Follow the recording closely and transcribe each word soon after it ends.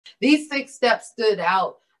These 6 steps stood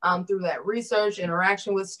out through that research,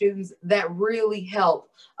 interaction with students, that really help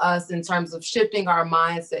us in terms of shifting our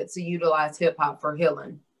mindset to utilize hip hop for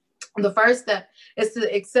healing. The first step is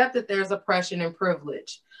to accept that there's oppression and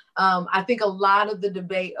privilege. I think a lot of the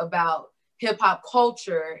debate about hip hop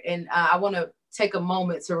culture, and I want to take a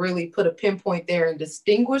moment to really put a pinpoint there and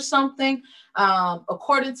distinguish something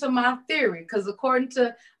according to my theory, because according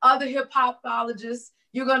to other hip hopologists,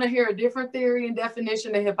 you're going to hear a different theory and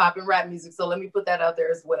definition of hip hop and rap music. So let me put that out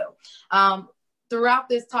there as well. Throughout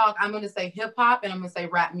this talk, I'm going to say hip hop and I'm going to say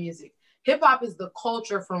rap music. Hip hop is the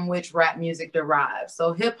culture from which rap music derives.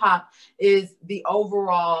 So hip hop is the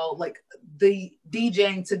overall, like the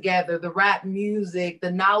DJing together, the rap music,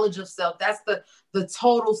 the knowledge of self. That's the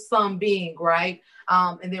total sum being, right?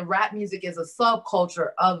 And then rap music is a subculture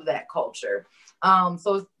of that culture.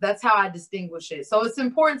 So that's how I distinguish it. So it's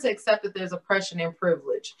important to accept that there's oppression and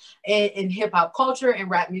privilege in hip hop culture and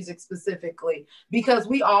rap music specifically, because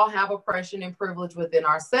we all have oppression and privilege within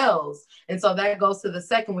ourselves. And so that goes to the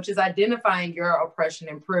second, which is identifying your oppression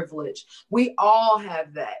and privilege. We all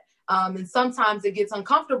have that. And sometimes it gets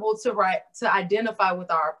uncomfortable to identify with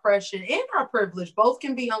our oppression and our privilege. Both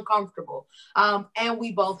can be uncomfortable. And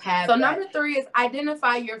we both have that. So number 3 is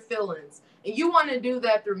identify your feelings. And you want to do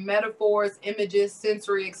that through metaphors, images,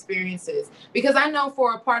 sensory experiences. Because I know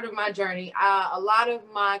for a part of my journey, a lot of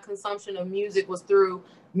my consumption of music was through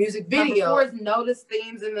music videos. Number 4 is notice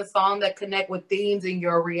themes in the song that connect with themes in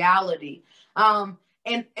your reality.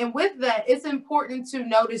 And with that, it's important to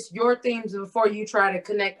notice your themes before you try to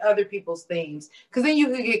connect other people's themes, because then you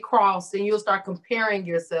could get crossed and you'll start comparing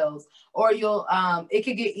yourselves, or it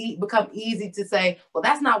could become easy to say, well,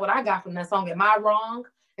 that's not what I got from that song. Am I wrong?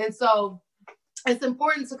 And so it's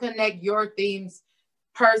important to connect your themes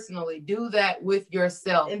personally. Do that with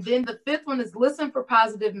yourself. And then the 5th one is listen for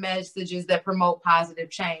positive messages that promote positive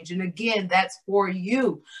change. And again, that's for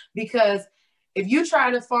you, because if you try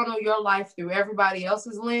to funnel your life through everybody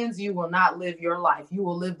else's lens, you will not live your life. You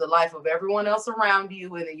will live the life of everyone else around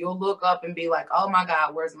you, and then you'll look up and be like, oh my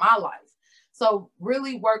God, where's my life? So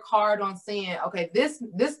really work hard on saying, okay, this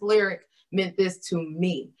lyric meant this to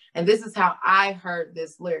me, and this is how I heard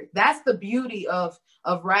this lyric. That's the beauty of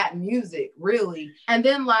rap music, really. And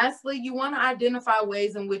then lastly, you want to identify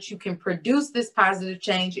ways in which you can produce this positive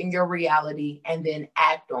change in your reality and then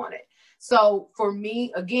act on it. So for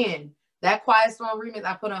me, again, that Quiet Storm remix,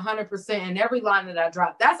 I put 100% in every line that I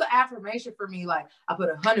drop. That's an affirmation for me. Like, I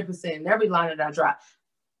put 100% in every line that I drop.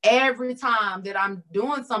 Every time that I'm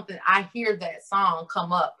doing something, I hear that song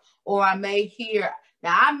come up, or I may hear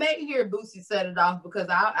Boosie Set It Off, because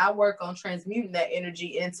I work on transmuting that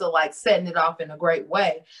energy into like setting it off in a great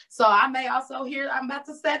way. So I may also hear I'm about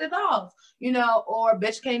to set it off, or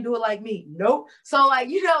Bet You Can't Do It Like Me. Nope. So like,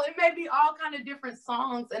 it may be all kind of different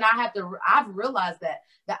songs. And I've realized that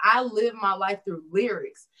I live my life through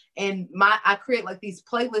lyrics, and I create like these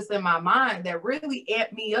playlists in my mind that really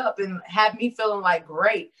amp me up and have me feeling like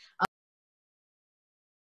great.